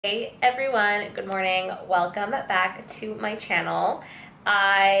Hey everyone, good morning. Welcome back to my channel.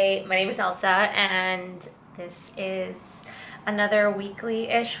 My name is Elsa and this is another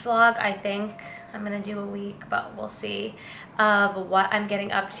weekly-ish vlog. I think I'm gonna do a week, but we'll see, of what I'm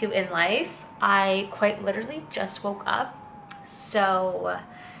getting up to in life. I quite literally just woke up, so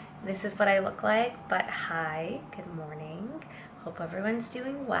this is what I look like. But hi, good morning. Hope everyone's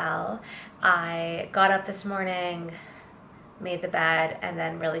doing well. I got up this morning, made the bed, and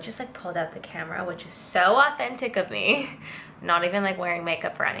then really just like pulled out the camera, which is so authentic of me. Not even like wearing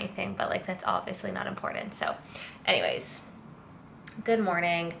makeup or anything, but like that's obviously not important. So anyways, good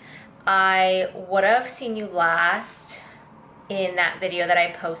morning. I would have seen you last in that video that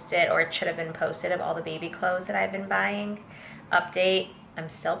I posted, or it should have been posted, of all the baby clothes that I've been buying. Update,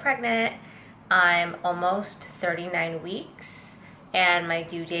 I'm still pregnant. I'm almost 39 weeks and my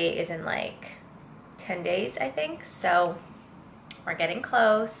due date is in like 10 days, I think. So we're getting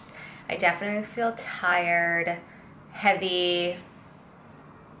close. I definitely feel tired, heavy,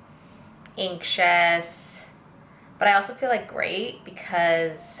 anxious, but I also feel like great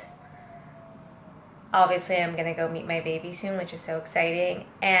because obviously I'm gonna go meet my baby soon, which is so exciting.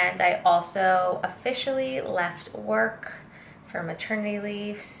 And I also officially left work for maternity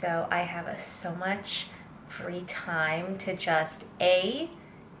leave, so I have so much free time to just A,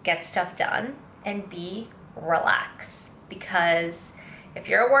 get stuff done, and B, relax. Because if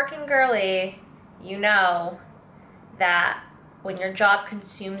you're a working girly, you know that when your job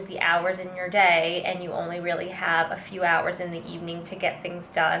consumes the hours in your day and you only really have a few hours in the evening to get things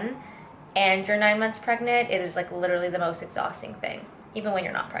done, and you're 9 months pregnant, it is like literally the most exhausting thing, even when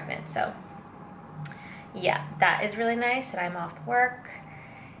you're not pregnant. So yeah, that is really nice that I'm off work.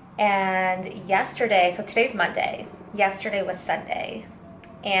 And yesterday, so today's Monday, yesterday was Sunday,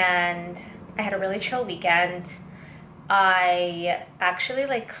 and I had a really chill weekend. I actually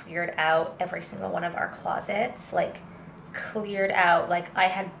like cleared out every single one of our closets, like cleared out, like I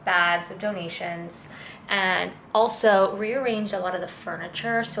had bags of donations, and also rearranged a lot of the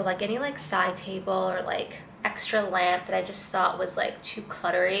furniture. So like any like side table or like extra lamp that I just thought was like too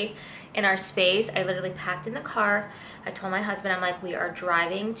cluttery in our space, I literally packed in the car. I told my husband, I'm like, we are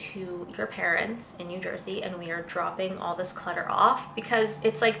driving to your parents in New Jersey and we are dropping all this clutter off, because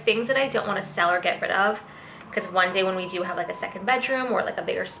it's like things that I don't want to sell or get rid of. Because one day when we do have like a second bedroom or like a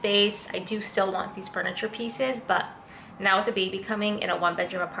bigger space, I do still want these furniture pieces. But now with the baby coming in a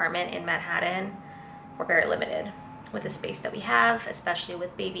 1-bedroom apartment in Manhattan, we're very limited with the space that we have, especially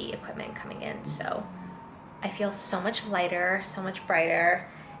with baby equipment coming in. So I feel so much lighter, so much brighter.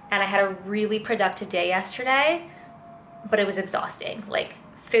 And I had a really productive day yesterday, but it was exhausting, like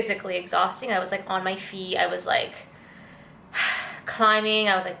physically exhausting. I was like on my feet. I was like climbing,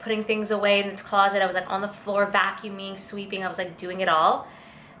 I was like putting things away in the closet, I was like on the floor vacuuming, sweeping, I was like doing it all,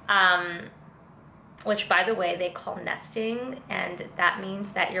 which by the way they call nesting, and that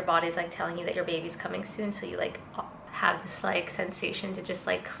means that your body's like telling you that your baby's coming soon, so you like have this like sensation to just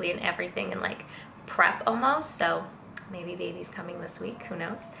like clean everything and like prep almost. So maybe baby's coming this week, who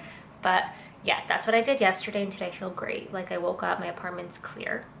knows. But yeah, that's what I did yesterday, and today I feel great. Like I woke up, my apartment's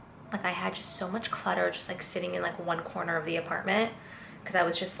clear. Like I had just so much clutter just like sitting in like one corner of the apartment because I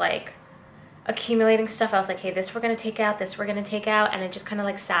was just like accumulating stuff. I was like, hey, this we're gonna take out, this we're gonna take out, and it just kind of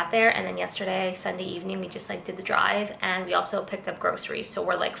like sat there. And then yesterday, Sunday evening, we just like did the drive, and we also picked up groceries. So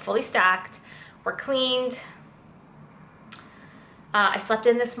we're like fully stacked, we're cleaned. I slept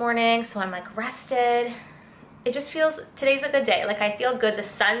in this morning, so I'm like rested. It just feels, today's a good day. Like I feel good, the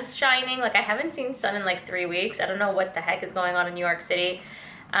sun's shining. Like I haven't seen sun in like 3 weeks. I don't know what the heck is going on in New York City.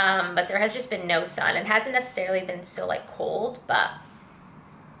 But there has just been no sun. It hasn't necessarily been so like cold, but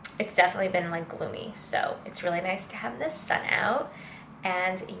it's definitely been like gloomy. So it's really nice to have the sun out.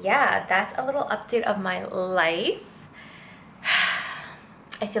 And yeah, that's a little update of my life.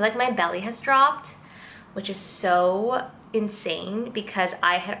 I feel like my belly has dropped, which is so insane because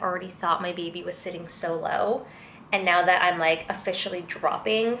I had already thought my baby was sitting so low. And now that I'm like officially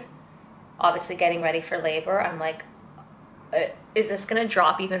dropping, obviously getting ready for labor, I'm like, is this gonna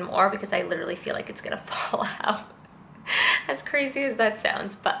drop even more? Because I literally feel like it's gonna fall out. As crazy as that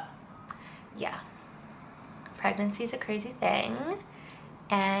sounds, but yeah, pregnancy is a crazy thing.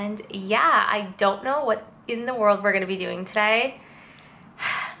 And yeah, I don't know what in the world we're gonna be doing today.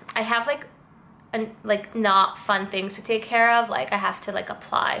 I have like not fun things to take care of. Like I have to like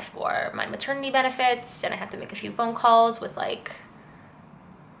apply for my maternity benefits, and I have to make a few phone calls with like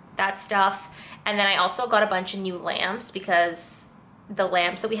that stuff. And then I also got a bunch of new lamps, because the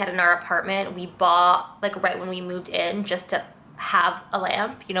lamps that we had in our apartment we bought like right when we moved in, just to have a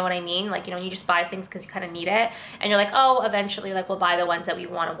lamp, you know what I mean? Like, you know, you just buy things because you kind of need it, and you're like, oh, eventually, like, we'll buy the ones that we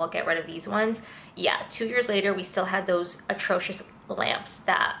want and we'll get rid of these ones. Yeah, 2 years later, we still had those atrocious lamps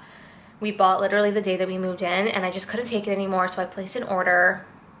that we bought literally the day that we moved in, and I just couldn't take it anymore, so I placed an order,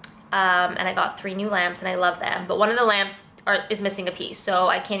 and I got 3 new lamps, and I love them, but one of the lamps is missing a piece, so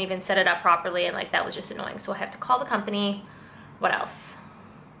I can't even set it up properly, and like, that was just annoying, so I have to call the company. What else?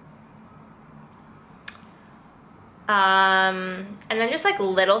 And then just like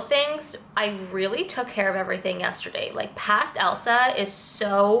little things. I really took care of everything yesterday. Like, past Elsa is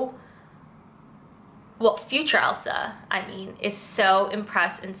so, well, future Elsa, I mean, is so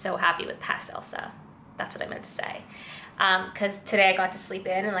impressed and so happy with past Elsa. That's what I meant to say. Because today I got to sleep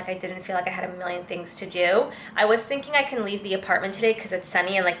in, and like, I didn't feel like I had a million things to do. I was thinking I can leave the apartment today because it's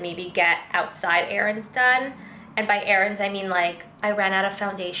sunny, and like maybe get outside errands done. And by errands, I mean like, I ran out of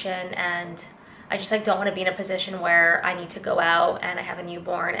foundation, and I just like don't want to be in a position where I need to go out and I have a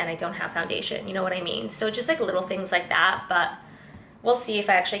newborn and I don't have foundation, you know what I mean? So just like little things like that, but we'll see if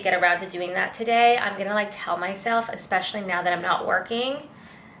I actually get around to doing that today. I'm gonna like tell myself, especially now that I'm not working,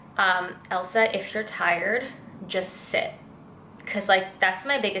 Elsa, if you're tired, just sit. Because like, that's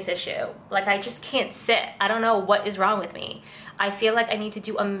my biggest issue. Like, I just can't sit. I don't know what is wrong with me. I feel like I need to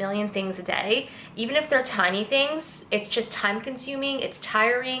do a million things a day. Even if they're tiny things, it's just time consuming, it's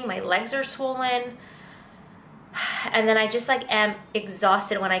tiring, my legs are swollen. And then I just like am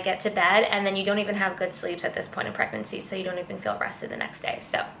exhausted when I get to bed, and then you don't even have good sleeps at this point in pregnancy, so you don't even feel rested the next day.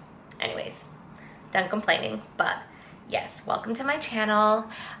 So anyways, done complaining, but yes, welcome to my channel.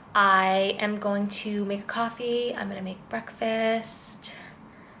 I am going to make a coffee. I'm gonna make breakfast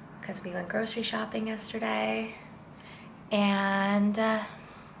because we went grocery shopping yesterday. And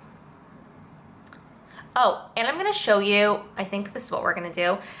oh, and I'm gonna show you, I think this is what we're gonna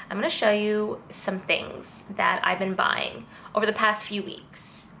do. I'm gonna show you some things that I've been buying over the past few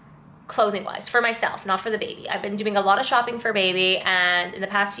weeks, clothing wise, for myself, not for the baby. I've been doing a lot of shopping for baby, and in the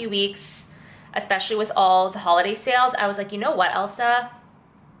past few weeks, especially with all the holiday sales, I was like, you know what, Elsa?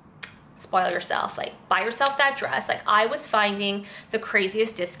 Spoil yourself. Like, buy yourself that dress. Like, I was finding the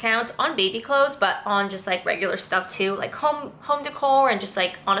craziest discounts on baby clothes, but on just like regular stuff too, like home decor, and just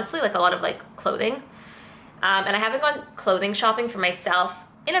like, honestly, like a lot of like clothing. And I haven't gone clothing shopping for myself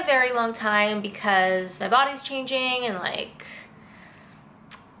in a very long time because my body's changing, and like,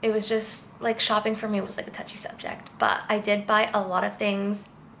 it was just like, shopping for me was like a touchy subject. But I did buy a lot of things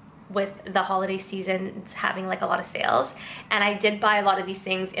with the holiday season having like a lot of sales, and I did buy a lot of these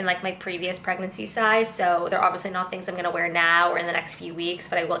things in like my previous pregnancy size, so they're obviously not things I'm gonna wear now or in the next few weeks,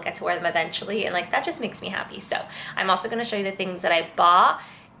 but I will get to wear them eventually, and like, that just makes me happy. So I'm also gonna show you the things that I bought,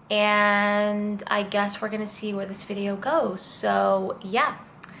 and I guess we're gonna see where this video goes. So yeah,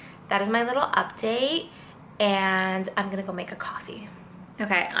 that is my little update, and I'm gonna go make a coffee.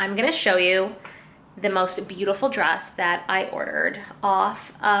 Okay, I'm gonna show you the most beautiful dress that I ordered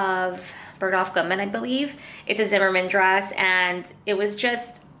off of Bergdorf Goodman, I believe. It's a Zimmermann dress, and it was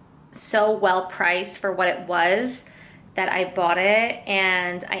just so well priced for what it was that I bought it,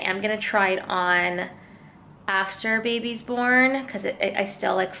 and I am gonna try it on after baby's born, because I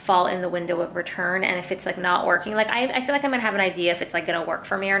still like fall in the window of return, and if it's like not working, like I feel like I'm gonna have an idea if it's like gonna work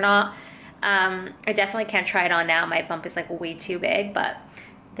for me or not. I definitely can't try it on now. My bump is like way too big, but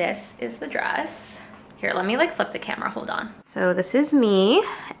this is the dress. Here, let me like flip the camera, hold on. So this is me,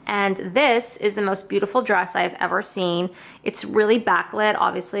 and this is the most beautiful dress I've ever seen. It's really backlit,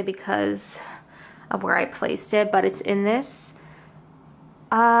 obviously, because of where I placed it, but it's in this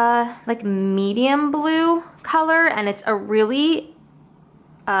like medium blue color, and it's a really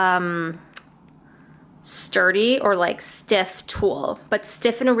sturdy or like stiff tulle, but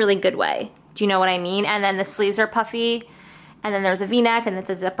stiff in a really good way. Do you know what I mean? And then the sleeves are puffy, and then there's a v-neck, and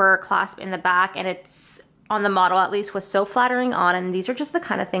it's a zipper clasp in the back, and it's, on the model at least, was so flattering on, and these are just the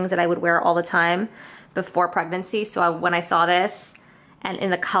kind of things that I would wear all the time before pregnancy. So when I saw this, and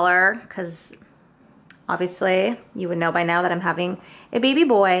in the color, because obviously you would know by now that I'm having a baby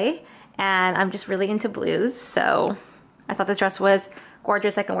boy, and I'm just really into blues, so I thought this dress was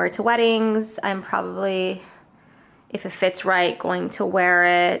gorgeous. I can wear it to weddings. I'm probably, if it fits right, going to wear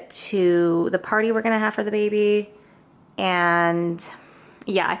it to the party we're gonna have for the baby. And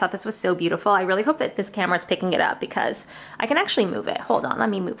yeah, I thought this was so beautiful. I really hope that this camera is picking it up, because I can actually move it. Hold on, let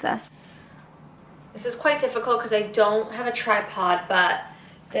me move this. This is quite difficult because I don't have a tripod, but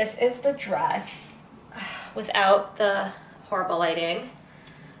this is the dress without the horrible lighting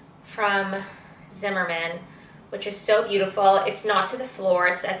from Zimmermann, which is so beautiful. It's not to the floor.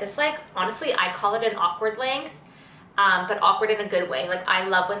 It's at this, like, honestly, I call it an awkward length. but awkward in a good way. Like, I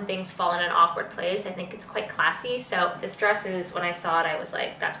love when things fall in an awkward place. I think it's quite classy. So this dress is, when I saw it, I was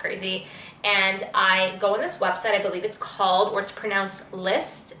like, that's crazy. And I go on this website, I believe it's called, or it's pronounced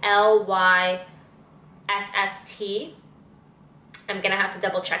Lyst, Lysst. I'm gonna have to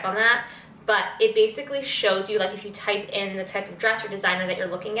double check on that. But it basically shows you, like, if you type in the type of dress or designer that you're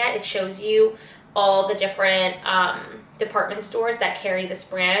looking at, it shows you all the different department stores that carry this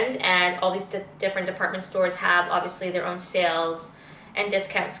brand, and all these different department stores have obviously their own sales and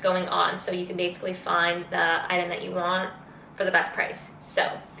discounts going on, so you can basically find the item that you want for the best price. So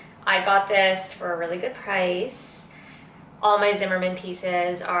I got this for a really good price. All my Zimmermann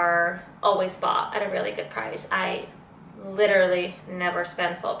pieces are always bought at a really good price. I literally never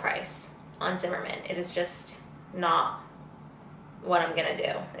spend full price on Zimmermann. It is just not what I'm gonna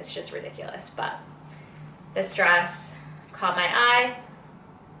do. It's just ridiculous. But this dress caught my eye.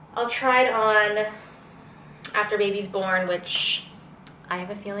 I'll try it on after baby's born, which I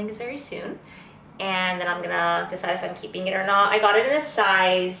have a feeling is very soon, and then I'm gonna decide if I'm keeping it or not. I got it in a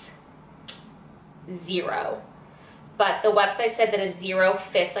size 0, but the website said that a 0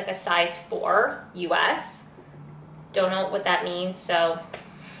 fits like a size 4 US. Don't know what that means, so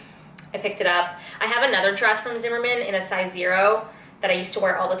I picked it up. I have another dress from Zimmermann in a size 0 that I used to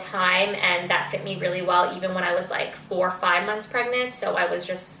wear all the time, and that fit me really well even when I was like 4 or 5 months pregnant, so I was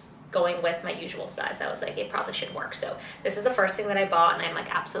just going with my usual size. I was like, it probably should work. So this is the first thing that I bought, and I'm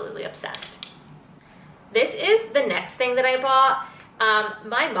like absolutely obsessed. This is the next thing that I bought.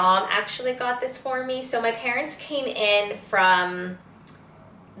 My mom actually got this for me. So my parents came in from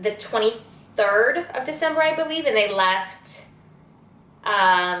the 23rd of December, I believe, and they left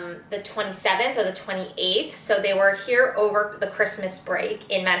the 27th or the 28th. So they were here over the Christmas break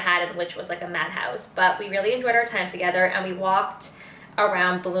in Manhattan, which was like a madhouse. But we really enjoyed our time together, and we walked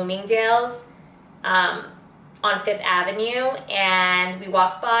around Bloomingdale's on Fifth Avenue, and we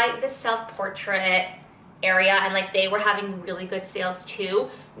walked by the self-portrait area, and like they were having really good sales too,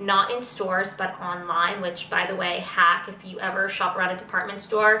 not in stores but online, which, by the way, hack, if you ever shop around a department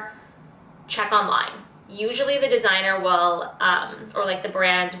store, check online. Usually the designer will or like the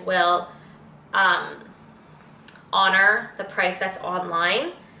brand will honor the price that's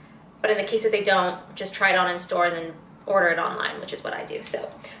online, but in the case that they don't, just try it on in store and then order it online, which is what I do.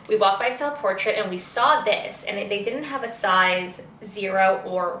 So we walked by Self Portrait and we saw this, and they didn't have a size 0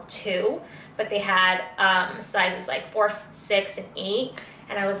 or 2, but they had sizes like 4, 6, and 8.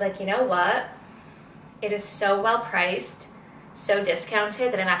 And I was like, you know what? It is so well priced, so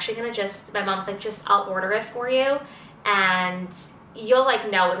discounted, that I'm actually gonna just, my mom's like, just I'll order it for you, and you'll like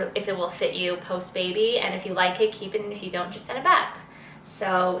know if it will fit you post baby, and if you like it, keep it, and if you don't, just send it back.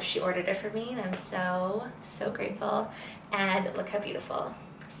 So she ordered it for me, and I'm so grateful. And look how beautiful.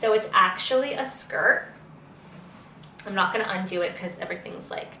 So it's actually a skirt. I'm not gonna undo it because everything's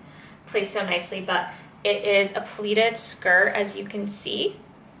like placed so nicely, but it is a pleated skirt, as you can see.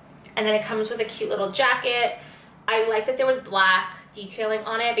 And then it comes with a cute little jacket. I like that there was black detailing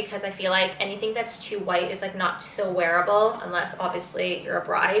on it, because I feel like anything that's too white is like not so wearable, unless obviously you're a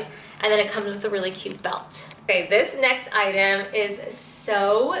bride. And then it comes with a really cute belt. Okay, this next item is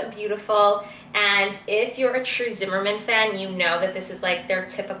so beautiful, and if you're a true Zimmermann fan, you know that this is like their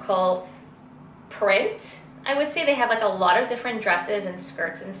typical print. I would say they have like a lot of different dresses and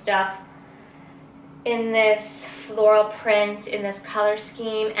skirts and stuff in this floral print, in this color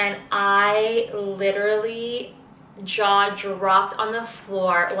scheme, and I literally jaw dropped on the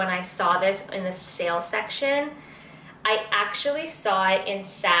floor when I saw this in the sale section. I actually saw it in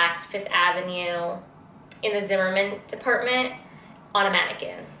Saks Fifth Avenue in the Zimmermann department on a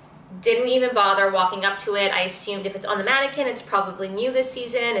mannequin. Didn't even bother walking up to it. I assumed if it's on the mannequin, it's probably new this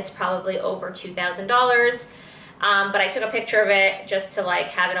season. It's probably over $2,000. But I took a picture of it just to like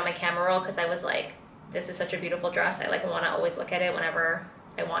have it on my camera roll, because I was like, this is such a beautiful dress. I like want to always look at it whenever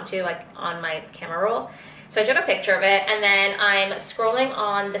I want to, like on my camera roll. So I took a picture of it, and then I'm scrolling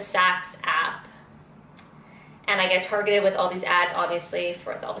on the Saks app, and I get targeted with all these ads, obviously,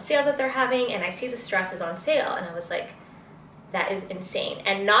 for all the sales that they're having, and I see this dress is on sale, and I was like, that is insane.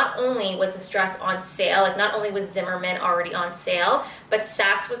 And not only was this dress on sale, like not only was Zimmermann already on sale, but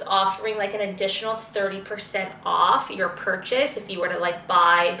Saks was offering like an additional 30% off your purchase if you were to like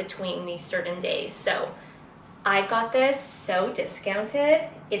buy between these certain days. So I got this so discounted,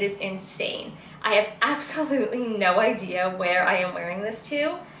 it is insane. I have absolutely no idea where I am wearing this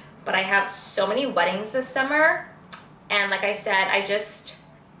to, but I have so many weddings this summer, and like I said, I just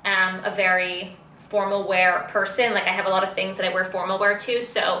am a very formal wear person. Like I have a lot of things that I wear formal wear to,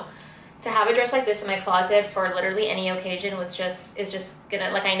 so to have a dress like this in my closet for literally any occasion is just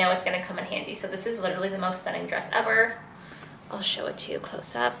gonna, like, I know it's gonna come in handy. So this is literally the most stunning dress ever. I'll show it to you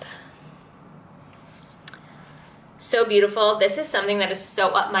close up. So beautiful. This is something that is so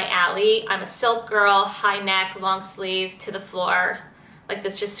up my alley. I'm a silk girl, high neck, long sleeve to the floor. Like,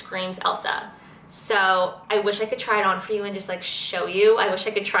 this just screams Elsa. So I wish I could try it on for you and just like show you. I wish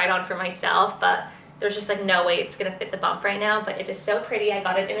I could try it on for myself, but there's just like no way it's gonna fit the bump right now, but it is so pretty. I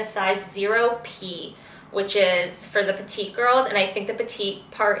got it in a size 0P, which is for the petite girls, and I think the petite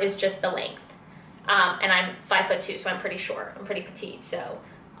part is just the length. And I'm 5'2", so I'm pretty short. I'm pretty petite, so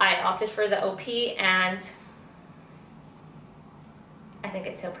I opted for the OP, and I think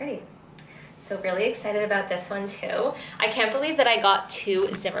it's so pretty. So really excited about this one too. I can't believe that I got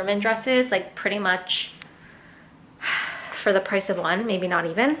 2 Zimmermann dresses, like pretty much for the price of one, maybe not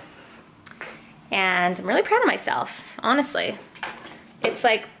even. And I'm really proud of myself, honestly. It's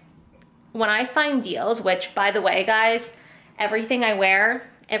like, when I find deals, which by the way, guys, everything I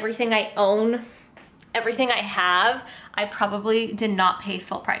wear, everything I own, everything I have, I probably did not pay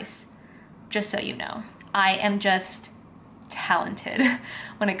full price, just so you know. I am just talented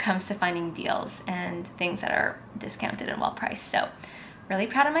when it comes to finding deals and things that are discounted and well priced. So really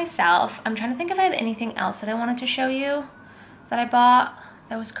proud of myself. I'm trying to think if I have anything else that I wanted to show you that I bought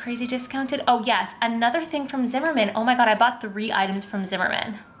that was crazy discounted. Oh yes, another thing from Zimmermann. Oh my God, I bought 3 items from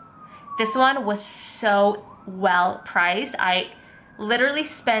Zimmermann. This one was so well priced. I literally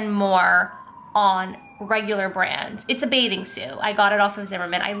spend more on regular brands. It's a bathing suit. I got it off of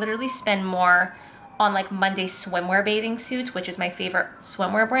Zimmermann. I literally spend more on like Monday swimwear bathing suits, which is my favorite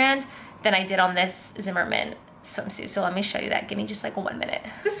swimwear brand, than I did on this Zimmermann swimsuit. So let me show you that. Give me just like 1 minute.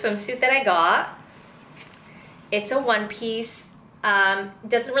 The swimsuit that I got, it's a one piece.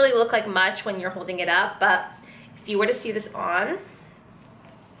 Doesn't really look like much when you're holding it up, but if you were to see this on,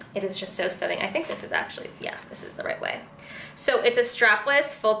 it is just so stunning. I think this is actually, yeah, this is the right way. So it's a strapless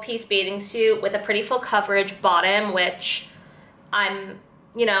full piece bathing suit with a pretty full coverage bottom, which I'm,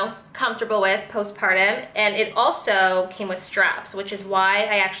 you know, comfortable with postpartum. And it also came with straps, which is why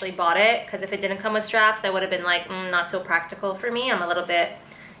I actually bought it, because if it didn't come with straps, I would have been like, not so practical for me. I'm a little bit,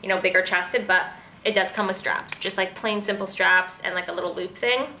 you know, bigger chested, but it does come with straps, just like plain simple straps and like a little loop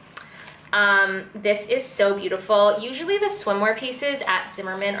thing. This is so beautiful. Usually the swimwear pieces at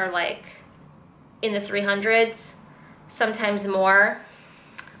Zimmermann are like in the 300s, sometimes more.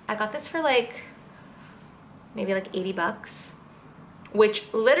 I got this for like maybe like 80 bucks, which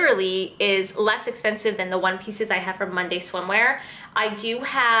literally is less expensive than the one pieces I have from Monday Swimwear. I do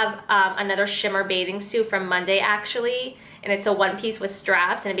have another shimmer bathing suit from Monday actually, and it's a one piece with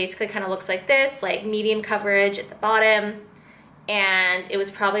straps, and it basically kind of looks like this, like medium coverage at the bottom, and it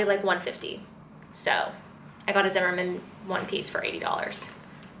was probably like $150. So I got a Zimmermann one piece for $80.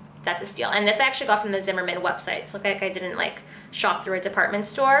 That's a steal. And this I actually got from the Zimmermann website. It's like I didn't like shop through a department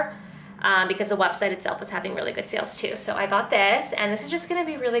store, because the website itself was having really good sales too. So I got this, and this is just gonna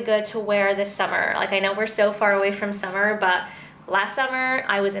be really good to wear this summer. Like, I know we're so far away from summer, but last summer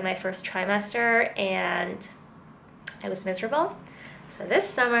I was in my first trimester and I was miserable. So this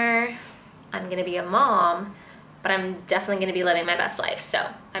summer I'm gonna be a mom, but I'm definitely gonna be living my best life. So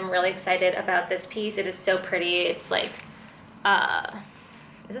I'm really excited about this piece. It is so pretty. It's like,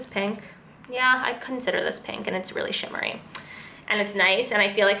 is this pink? Yeah, I'd consider this pink, and it's really shimmery. And it's nice, and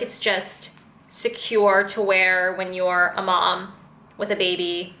I feel like it's just secure to wear when you're a mom with a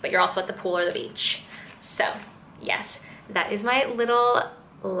baby, but you're also at the pool or the beach. So yes, that is my little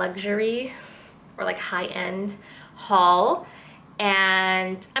luxury or like high-end haul,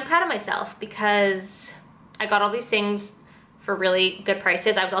 and I'm proud of myself because I got all these things for really good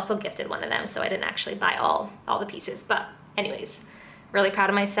prices. I was also gifted one of them, so I didn't actually buy all the pieces, but anyways, really proud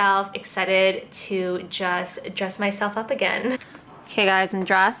of myself, excited to just dress myself up again. Okay guys, I'm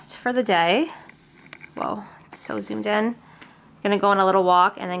dressed for the day. Whoa, it's so zoomed in. Gonna go on a little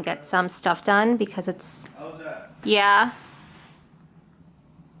walk and then get some stuff done because it's... Elsa. Yeah?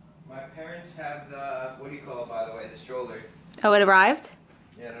 My parents have the, what do you call it by the way, the stroller. Oh, it arrived?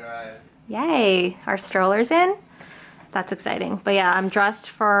 Yeah, it arrived. Yay, our stroller's in? That's exciting. But yeah, I'm dressed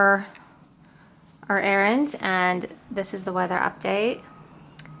for our errand, and this is the weather update.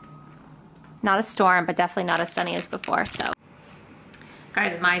 Not a storm, but definitely not as sunny as before, so.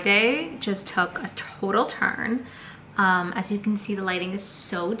 Guys, my day just took a total turn. As you can see, the lighting is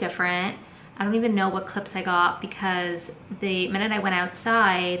so different. I don't even know what clips I got because the minute I went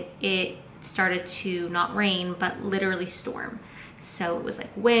outside, it started to not rain, but literally storm. So it was like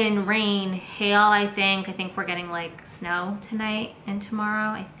wind, rain, hail, I think. I think we're getting like snow tonight and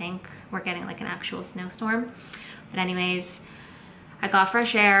tomorrow. I think we're getting like an actual snowstorm. But anyways, I got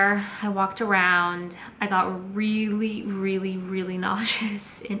fresh air, I walked around. I got really, really, really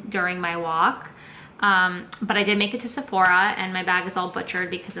nauseous during my walk. But I did make it to Sephora, and my bag is all butchered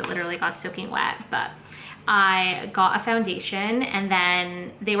because it literally got soaking wet. But I got a foundation, and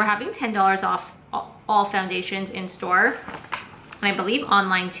then they were having $10 off all foundations in store. And I believe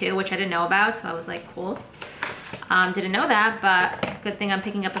online too, which I didn't know about, so I was like, cool. Didn't know that, but good thing I'm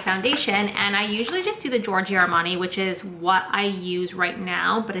picking up a foundation. And I usually just do the Giorgio Armani, which is what I use right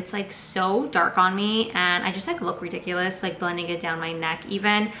now, but it's like so dark on me, and I just like look ridiculous, like blending it down my neck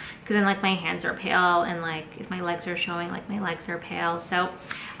even, because then like my hands are pale, and like if my legs are showing, like my legs are pale. So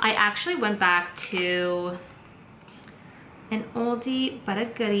I actually went back to an oldie but a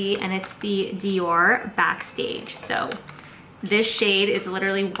goodie, and it's the Dior Backstage. So this shade is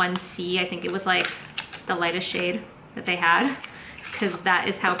literally 1C. I think it was like the lightest shade that they had, because that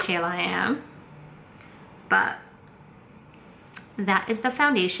is how pale I am. But that is the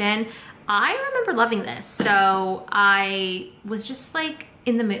foundation. I remember loving this, so I was just like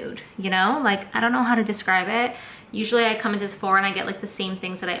in the mood, you know? Like, I don't know how to describe it. Usually I come into Sephora and I get like the same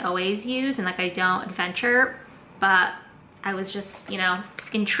things that I always use, and like I don't adventure, but I was just, you know,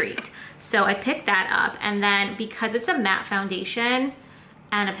 intrigued. So I picked that up, and then because it's a matte foundation,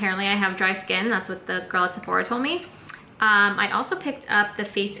 and apparently I have dry skin, that's what the girl at Sephora told me. I also picked up the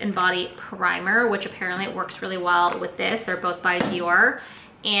Face and Body Primer, which apparently it works really well with this. They're both by Dior.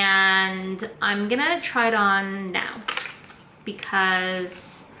 And I'm gonna try it on now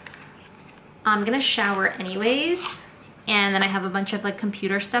because I'm gonna shower anyways. And then I have a bunch of like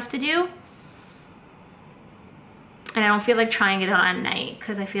computer stuff to do. And I don't feel like trying it on at night,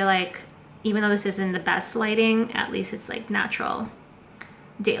 because I feel like even though this isn't the best lighting, at least it's like natural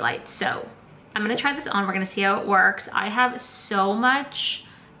daylight. So I'm gonna try this on. We're gonna see how it works. I have so much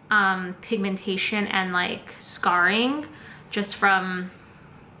pigmentation and like scarring just from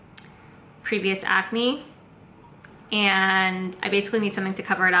previous acne, and I basically need something to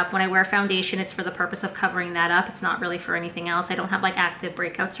cover it up. When I wear foundation, it's for the purpose of covering that up. It's not really for anything else. I don't have like active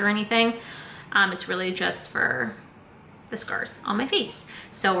breakouts or anything. It's really just for the scars on my face.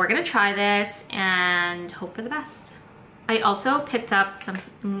 So we're gonna try this and hope for the best. I also picked up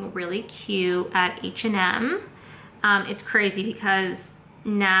something really cute at H&M. It's crazy because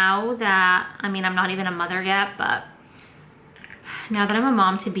now that, I mean, I'm not even a mother yet, but now that I'm a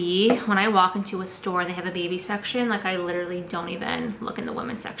mom to be, when I walk into a store and they have a baby section, like I literally don't even look in the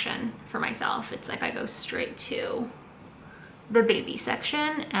women's section for myself. It's like I go straight to the baby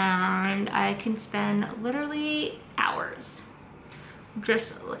section, and I can spend literally hours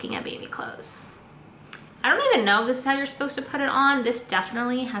just looking at baby clothes. I don't even know if this is how you're supposed to put it on. This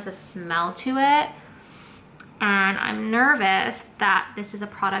definitely has a smell to it, and I'm nervous that this is a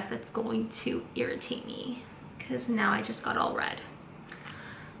product that's going to irritate me, because now I just got all red.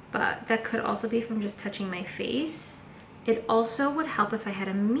 But that could also be from just touching my face. It also would help if I had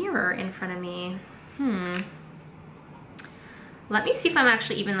a mirror in front of me. Let me see if I'm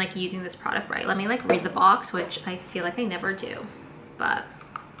actually even like using this product right. Let me like read the box, which I feel like I never do, but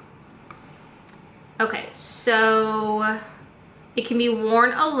okay. So it can be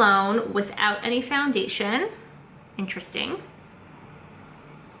worn alone without any foundation. Interesting.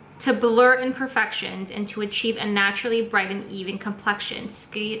 To blur imperfections and to achieve a naturally bright and even complexion.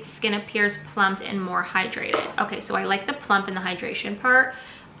 Skin appears plumped and more hydrated. Okay, so I like the plump and the hydration part.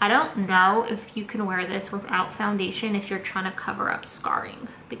 I don't know if you can wear this without foundation if you're trying to cover up scarring,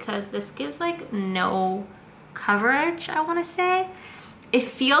 because this gives like no coverage, I want to say. It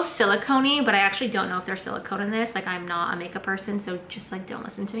feels silicone-y, but I actually don't know if there's silicone in this. Like, I'm not a makeup person, so just like don't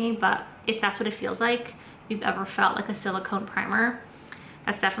listen to me. But if that's what it feels like, if you've ever felt like a silicone primer,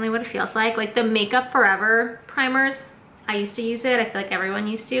 that's definitely what it feels like. Like the Makeup Forever primers, I used to use it. I feel like everyone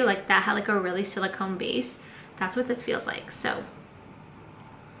used to. Like that had like a really silicone base. That's what this feels like. So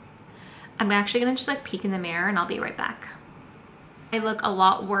I'm actually gonna just like peek in the mirror and I'll be right back. I look a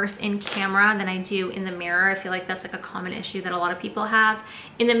lot worse in camera than I do in the mirror. I feel like that's like a common issue that a lot of people have.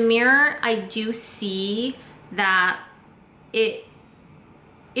 In the mirror, I do see that it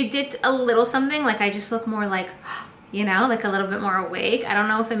did a little something. Like I just look more like, you know, like a little bit more awake. I don't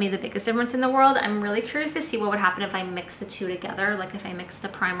know if it made the biggest difference in the world. I'm really curious to see what would happen if I mix the two together, like if I mix the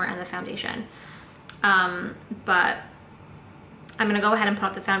primer and the foundation. But I'm gonna go ahead and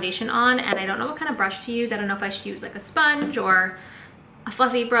put the foundation on, and I don't know what kind of brush to use. I don't know if I should use like a sponge or a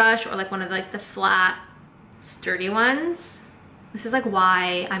fluffy brush or like one of like the flat, sturdy ones. This is like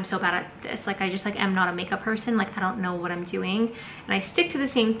why I'm so bad at this. Like I just like am not a makeup person. Like I don't know what I'm doing, and I stick to the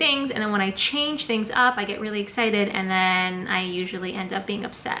same things, and then when I change things up, I get really excited, and then I usually end up being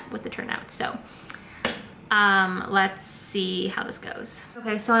upset with the turnout. So Let's see how this goes.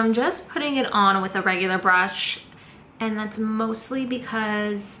 Okay, so I'm just putting it on with a regular brush, and that's mostly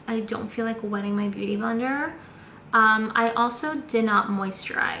because I don't feel like wetting my beauty blender. I also did not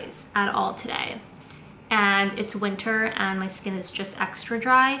moisturize at all today, and it's winter and my skin is just extra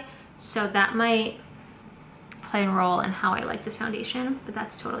dry, so that might play a role in how I like this foundation, but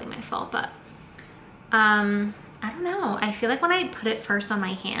that's totally my fault. But I don't know, I feel like when I put it first on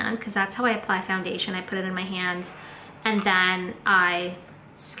my hand, because that's how I apply foundation, I put it in my hand and then I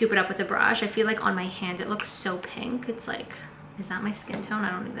scoop it up with a brush. I feel like on my hand it looks so pink. It's like, is that my skin tone?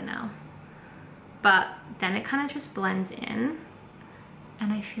 I don't even know. But then it kind of just blends in,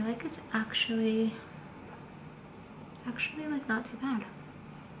 and I feel like it's actually like not too bad.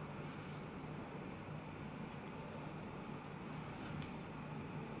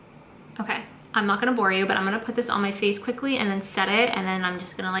 Okay, I'm not gonna bore you, but I'm gonna put this on my face quickly and then set it, and then I'm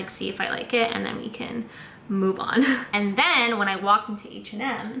just gonna like see if I like it, and then we can move on. And then when I walked into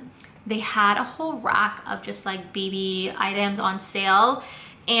H&M, they had a whole rack of just like baby items on sale,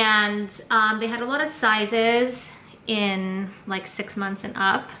 and they had a lot of sizes in like 6 months and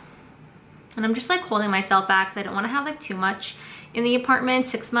up. And I'm just like holding myself back because I don't want to have like too much in the apartment.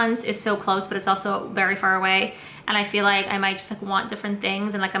 6 months is so close, but it's also very far away, and I feel like I might just like want different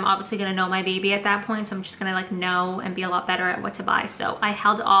things, and like I'm obviously gonna know my baby at that point, so I'm just gonna like know and be a lot better at what to buy. So I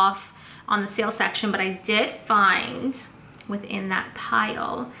held off on the sale section, but I did find within that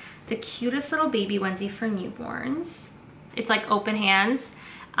pile the cutest little baby onesie for newborns. It's like open hands,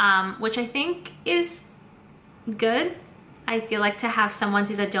 which I think is good. I feel like to have some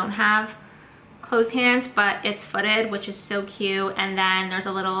onesies that don't have closed hands, but it's footed, which is so cute. And then there's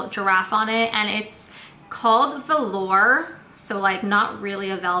a little giraffe on it, and it's called velour, so like not really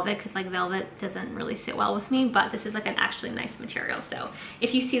a velvet, because like velvet doesn't really sit well with me, but this is like an actually nice material. So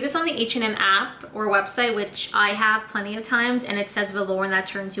if you see this on the H&M app or website, which I have plenty of times, and it says velour and that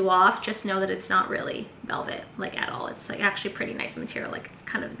turns you off, just know that it's not really velvet like at all. It's like actually pretty nice material, like it's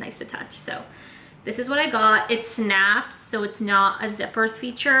kind of nice to touch. So this is what I got. It snaps, so it's not a zipper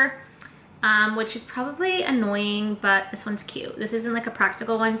feature, which is probably annoying, but this one's cute. This isn't like a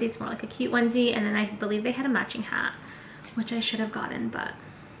practical onesie, it's more like a cute onesie. And then I believe they had a matching hat, which I should have gotten, but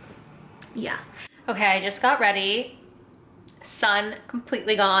yeah. Okay, I just got ready. Sun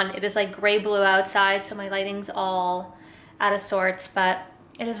completely gone. It is like gray blue outside, so my lighting's all out of sorts, but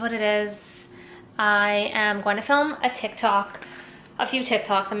it is what it is. I am going to film a few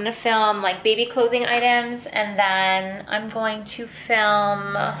TikToks. I'm gonna film like baby clothing items, and then I'm going to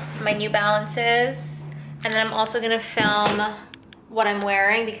film my New Balances, and then I'm also gonna film what I'm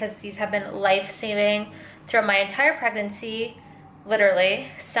wearing, because these have been life-saving throughout my entire pregnancy, literally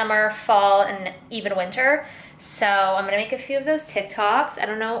summer, fall, and even winter. So I'm gonna make a few of those TikToks. I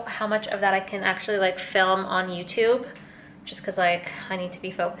don't know how much of that I can actually like film on YouTube, just because like I need to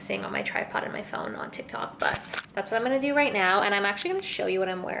be focusing on my tripod and my phone on TikTok, but that's what I'm gonna do right now. And I'm actually gonna show you what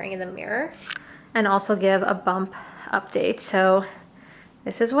I'm wearing in the mirror and also give a bump update. So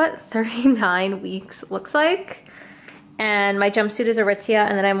this is what 39 weeks looks like. And my jumpsuit is Aritzia,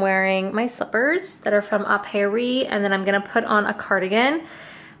 and then I'm wearing my slippers that are from Apéry, and then I'm gonna put on a cardigan.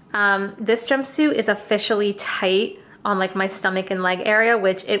 This jumpsuit is officially tight on like my stomach and leg area,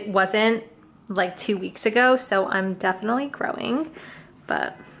 which it wasn't like 2 weeks ago, so I'm definitely growing.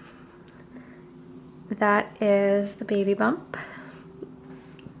 But that is the baby bump.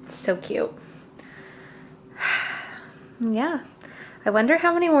 So cute. Yeah, I wonder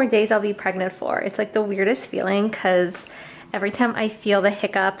how many more days I'll be pregnant for. It's like the weirdest feeling, because every time I feel the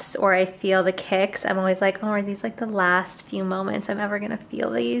hiccups or I feel the kicks, I'm always like, oh, are these like the last few moments I'm ever gonna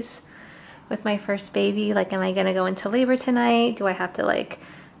feel these with my first baby? Like, am I gonna go into labor tonight? Do I have to like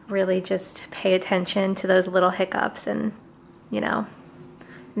really just pay attention to those little hiccups and, you know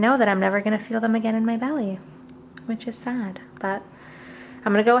that I'm never gonna feel them again in my belly, which is sad. But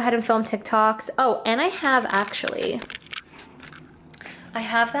I'm gonna go ahead and film TikToks. Oh, and I have that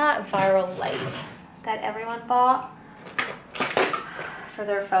viral light that everyone bought for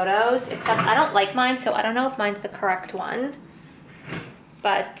their photos, except I don't like mine, so I don't know if mine's the correct one,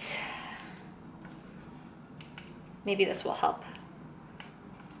 but maybe this will help.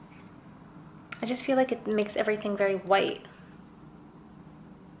 I just feel like it makes everything very white.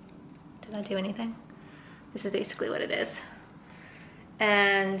 Did that do anything? This is basically what it is.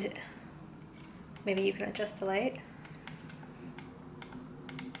 And maybe you can adjust the light.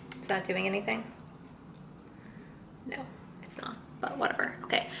 It's not doing anything. No, it's not, but whatever.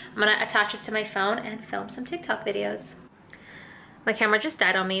 Okay, I'm gonna attach this to my phone and film some TikTok videos. My camera just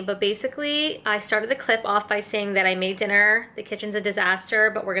died on me, but basically I started the clip off by saying that I made dinner. The kitchen's a disaster,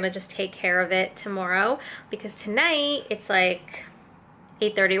 but we're gonna just take care of it tomorrow because tonight it's like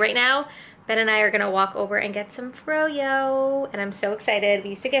 8:30 right now. Ben and I are gonna walk over and get some froyo, and I'm so excited.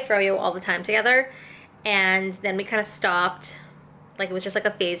 We used to get froyo all the time together, and then we kind of stopped. Like, it was just like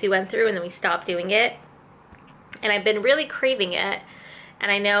a phase we went through, and then we stopped doing it. And I've been really craving it,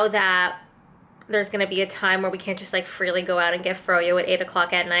 and I know that there's gonna be a time where we can't just like freely go out and get froyo at 8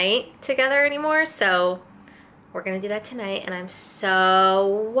 o'clock at night together anymore, so we're gonna do that tonight, and I'm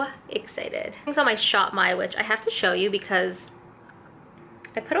so excited. Things on my Shop My, which I have to show you because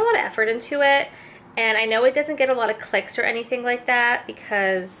I put a lot of effort into it, and I know it doesn't get a lot of clicks or anything like that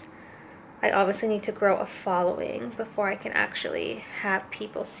because I obviously need to grow a following before I can actually have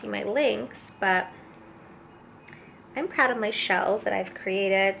people see my links, but I'm proud of my shelves that I've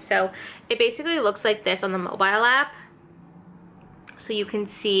created. So it basically looks like this on the mobile app. So you can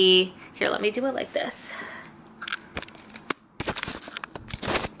see, here, let me do it like this.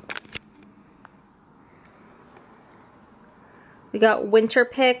 We got winter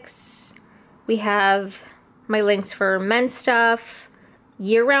picks. We have my links for men's stuff,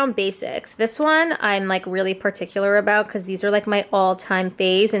 year-round basics. This one I'm like really particular about because these are like my all-time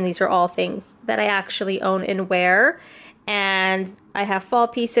faves, and these are all things that I actually own and wear. And I have fall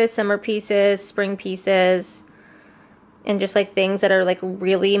pieces, summer pieces, spring pieces, and just like things that are like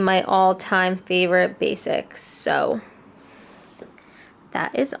really my all-time favorite basics. So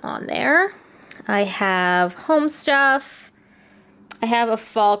that is on there. I have home stuff. I have a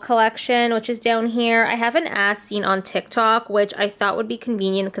fall collection, which is down here. I have an as seen on TikTok, which I thought would be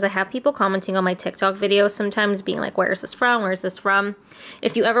convenient because I have people commenting on my TikTok videos sometimes being like, where is this from? Where is this from?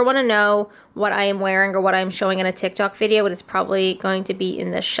 If you ever want to know what I am wearing or what I'm showing in a TikTok video, it is probably going to be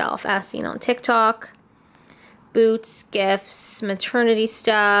in this shelf, as seen on TikTok. Boots, gifts, maternity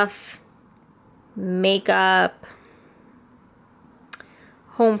stuff, makeup,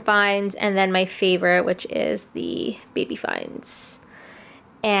 home finds, and then my favorite, which is the baby finds.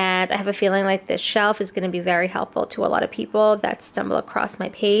 And I have a feeling like this shelf is going to be very helpful to a lot of people that stumble across my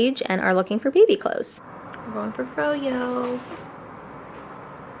page and are looking for baby clothes. We're going for froyo.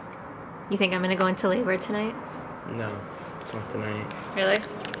 You think I'm going to go into labor tonight? No, it's not tonight. Really?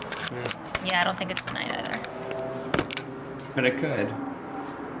 Yeah. Yeah, I don't think it's tonight either. But it could.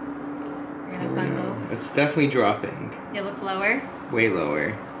 You're gonna find out. It's definitely dropping. It looks lower? Way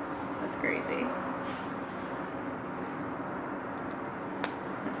lower. That's crazy.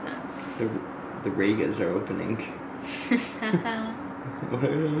 That's nuts. The Regas are opening. What are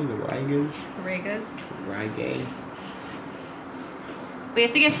they? The Regas? Regas. Reggae. We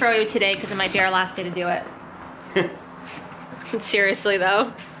have to get froyo today because it might be our last day to do it. Seriously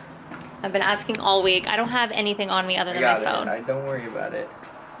though. I've been asking all week. I don't have anything on me other than my phone. Don't worry about it.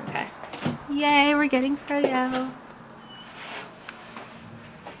 Okay. Yay, we're getting froyo.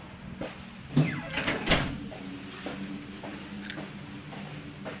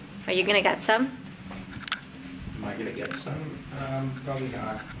 Are you gonna get some? Am I gonna get some? Probably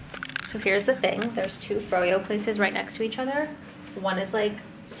not. So here's the thing. There's two froyo places right next to each other. One is like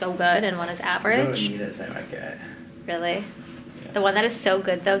so good and one is average. Anita's I might get. Really? The one that is so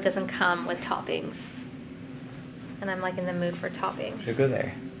good though doesn't come with toppings. And I'm like in the mood for toppings. So go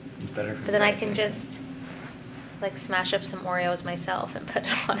there. It's better for But then I can just like smash up some Oreos myself and put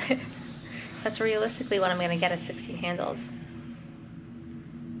it on it. That's realistically what I'm gonna get at 16 handles.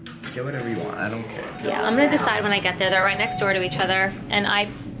 Get whatever you want, I don't care. Yeah, I'm gonna decide when I get there. They're right next door to each other, and I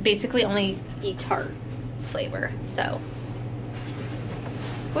basically only eat tart flavor, so.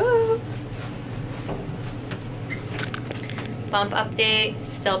 Woo! Bump update,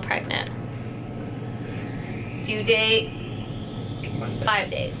 still pregnant. Due date, 5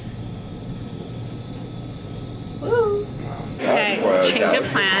 days. Woo! Okay, change of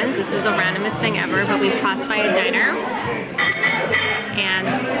plans. This is the randomest thing ever, but we passed by a diner. And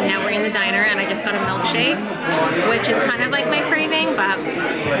now we're in the diner and I just got a milkshake, which is kind of like my craving, but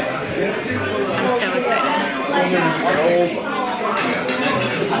I'm so excited.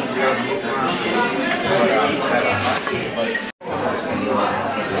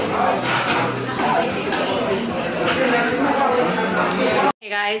 Hey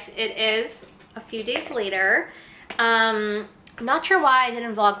guys, it is a few days later. Not sure why I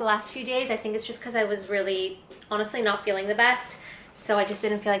didn't vlog the last few days. I think it's just because I was really honestly not feeling the best. So I just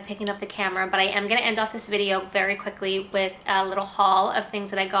didn't feel like picking up the camera, but I am gonna end off this video very quickly with a little haul of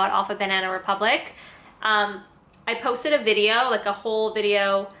things that I got off of Banana Republic. I posted a video, like a whole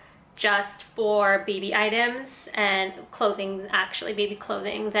video just for baby items and clothing, actually baby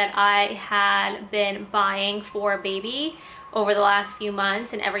clothing that I had been buying for baby over the last few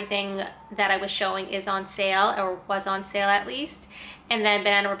months, and everything that I was showing is on sale, or was on sale at least. And then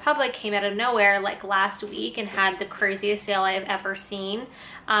Banana Republic came out of nowhere like last week and had the craziest sale I have ever seen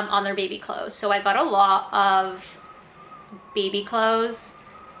on their baby clothes. So I got a lot of baby clothes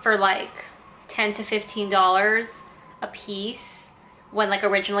for like $10 to $15 a piece, when like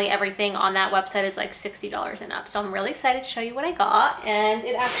originally everything on that website is like $60 and up. So I'm really excited to show you what I got. And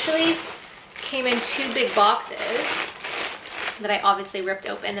it actually came in 2 big boxes that I obviously ripped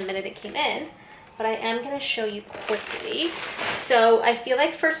open the minute it came in, but I am gonna show you quickly. So I feel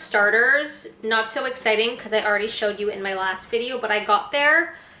like for starters, not so exciting because I already showed you in my last video, but I got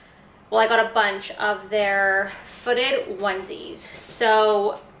I got a bunch of their footed onesies.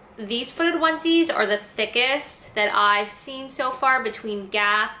 So these footed onesies are the thickest that I've seen so far between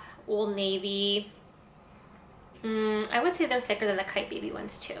Gap, Old Navy. I would say they're thicker than the Kite Baby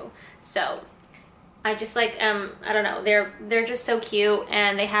ones too. So I just like, I don't know, they're just so cute,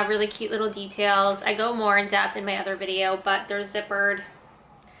 and they have really cute little details. I go more in depth in my other video, but they're zippered.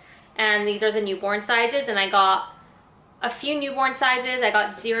 And these are the newborn sizes, and I got a few newborn sizes. I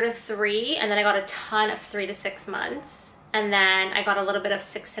got 0 to 3, and then I got a ton of 3 to 6 months. And then I got a little bit of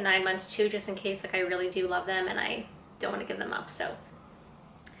 6 to 9 months too, just in case like I really do love them and I don't want to give them up. So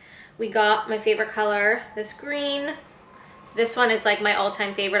we got my favorite color, this green. This one is like my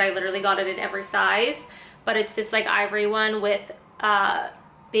all-time favorite. I literally got it in every size, but it's this like ivory one with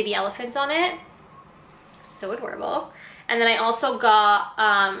baby elephants on it. So adorable. And then I also got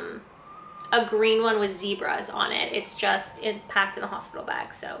a green one with zebras on it. It's just packed in a hospital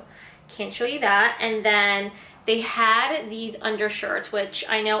bag, so can't show you that. And then they had these undershirts, which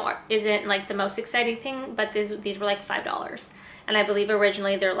I know isn't like the most exciting thing, but these were like $5. And I believe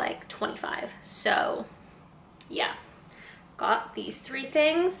originally they're like $25. So yeah, got these 3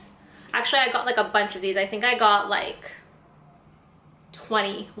 things. Actually, I got like a bunch of these. I think I got like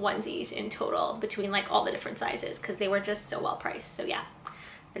 20 onesies in total between like all the different sizes, because they were just so well priced. So yeah,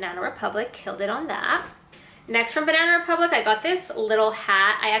 Banana Republic killed it on that. Next from Banana Republic, I got this little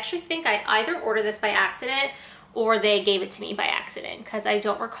hat. I actually think I either ordered this by accident or they gave it to me by accident, because I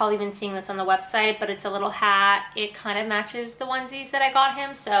don't recall even seeing this on the website, but it's a little hat. It kind of matches the onesies that I got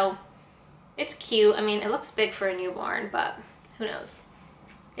him, so it's cute. I mean, it looks big for a newborn, but who knows?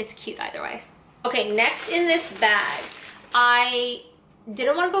 It's cute either way. Okay, next in this bag, I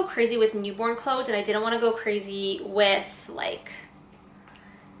didn't want to go crazy with newborn clothes, and I didn't want to go crazy with like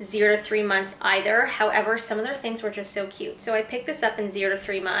 0 to 3 months either. However, some of their things were just so cute. So I picked this up in 0 to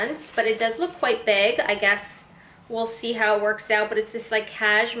 3 months, but it does look quite big. I guess we'll see how it works out, but it's this like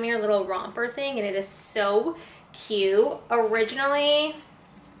cashmere little romper thing, and it is so cute. Originally,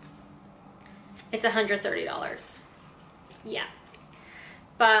 it's $130. Yeah.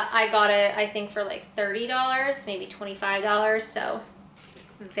 But I got it, I think, for like $30, maybe $25. So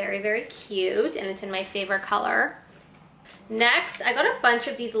very, very cute, and it's in my favorite color. Next, I got a bunch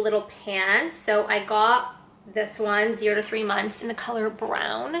of these little pants. So I got this one, 0 to 3 months, in the color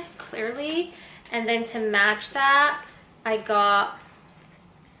brown, clearly. And then to match that, I got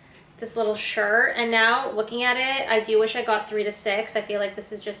this little shirt. And now looking at it, I do wish I got 3 to 6. I feel like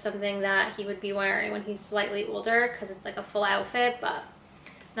this is just something that he would be wearing when he's slightly older, because it's like a full outfit, but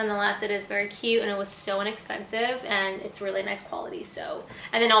nonetheless, it is very cute, and it was so inexpensive, and it's really nice quality. So,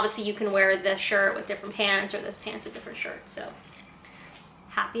 and then obviously you can wear the shirt with different pants, or this pants with different shirts. So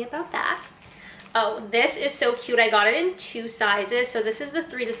happy about that. Oh, this is so cute. I got it in 2 sizes. So this is the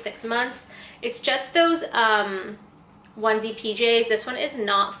 3 to 6 months. It's just those onesie PJs. This one is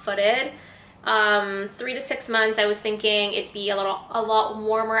not footed. 3 to 6 months, I was thinking it'd be a lot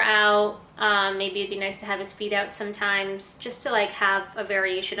warmer out. Maybe it'd be nice to have his feet out sometimes, just to like have a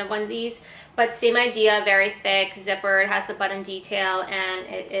variation of onesies. But same idea, very thick, zipper. It has the button detail, and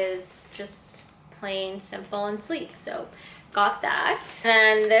it is just plain, simple, and sleek. So got that.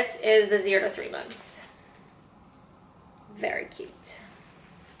 And this is the 0 to 3 months. Very cute.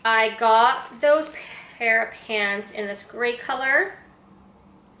 I got those pair of pants in this gray color.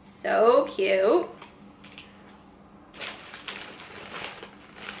 So cute.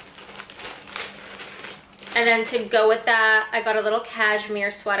 And then to go with that, I got a little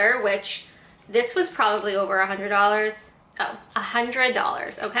cashmere sweater, which this was probably over $100. Oh,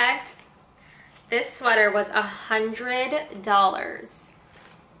 $100, okay? This sweater was $100.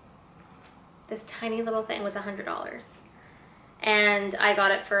 This tiny little thing was $100. And I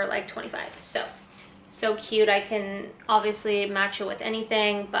got it for like $25. So cute. I can obviously match it with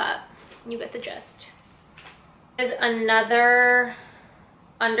anything, but you get the gist. There's another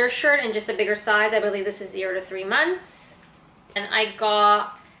undershirt in just a bigger size. I believe this is 0 to 3 months. And I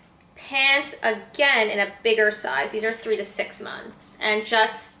got Pants, again, in a bigger size. These are 3 to 6 months. And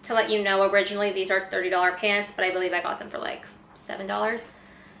just to let you know, originally these are $30 pants, but I believe I got them for like $7.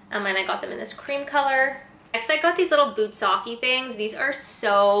 And I got them in this cream color. Next, I got these little boot socky things. These are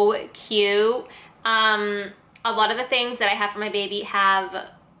so cute. A lot of the things that I have for my baby have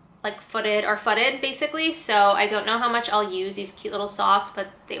like footed basically, so I don't know how much I'll use these cute little socks, but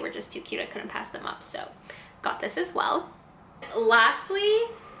they were just too cute. I couldn't pass them up, so got this as well. Lastly,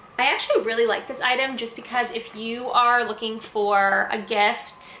 I actually really like this item just because if you are looking for a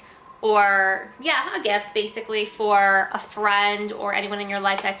gift, or yeah, a gift basically for a friend or anyone in your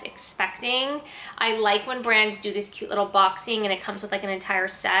life that's expecting, I like when brands do this cute little boxing and it comes with like an entire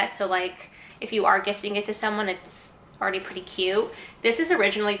set. So like if you are gifting it to someone, it's already pretty cute. This is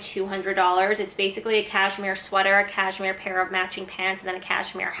originally $200. It's basically a cashmere sweater, a cashmere pair of matching pants, and then a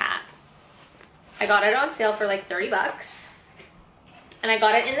cashmere hat. I got it on sale for like 30 bucks. And I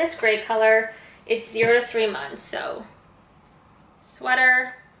got it in this gray color. It's 0 to 3 months, so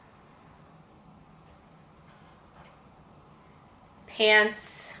sweater,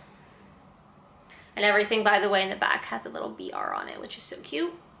 pants, and everything, by the way, in the back has a little BR on it, which is so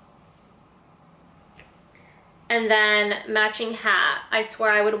cute. And then matching hat. I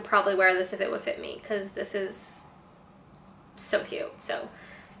swear I would probably wear this if it would fit me, because this is so cute. So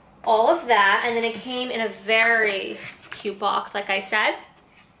all of that, and then it came in a very cute box, like I said.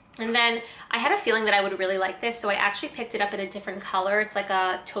 And then I had a feeling that I would really like this, so I actually picked it up in a different color. It's like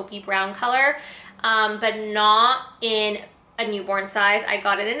a taupey brown color, but not in a newborn size. I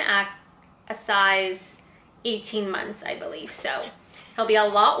got it in a size 18 months, I believe. So he'll be a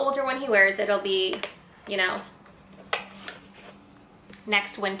lot older when he wears it. It'll be, you know,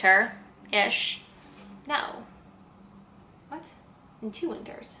 next winter-ish. No. What? In 2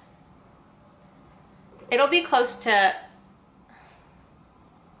 winters. It'll be close to...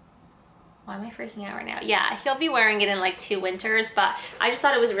 Why am I freaking out right now? Yeah, he'll be wearing it in like 2 winters, but I just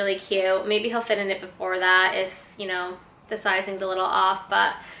thought it was really cute. Maybe he'll fit in it before that if, you know, the sizing's a little off,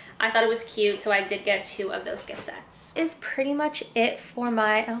 but I thought it was cute, so I did get 2 of those gift sets. Is pretty much it for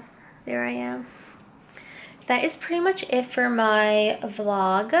my... Oh, there I am. That is pretty much it for my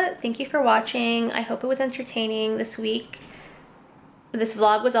vlog. Thank you for watching. I hope it was entertaining this week. This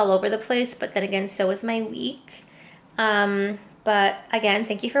vlog was all over the place, but then again, so was my week. But again,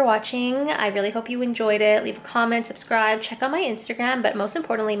 thank you for watching. I really hope you enjoyed it. Leave a comment, subscribe, check out my Instagram, but most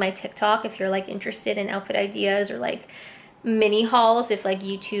importantly, my TikTok if you're like interested in outfit ideas or like mini hauls, if like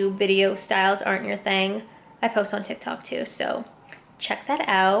YouTube video styles aren't your thing. I post on TikTok too, so check that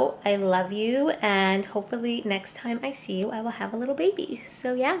out. I love you, and hopefully next time I see you, I will have a little baby.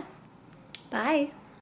 So yeah, bye.